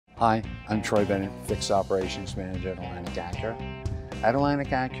Hi, I'm Troy Bennett, Fixed Operations Manager at Atlantic Acura. At Atlantic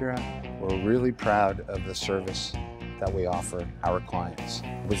Acura, we're really proud of the service that we offer our clients.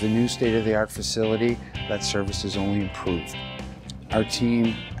 With the new state-of-the-art facility, that service has only improved. Our team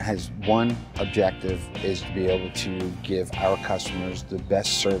has one objective, is to be able to give our customers the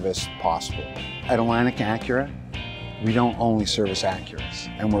best service possible. At Atlantic Acura, we don't only service Acuras,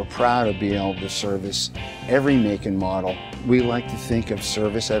 and we're proud of being able to service every make and model. We like to think of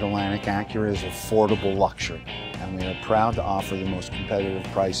service at Atlantic Acura as affordable luxury, and we are proud to offer the most competitive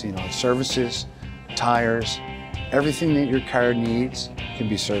pricing on services, tires, everything that your car needs can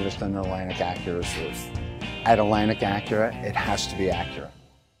be serviced under Atlantic Acura's roof. At Atlantic Acura, it has to be Acura.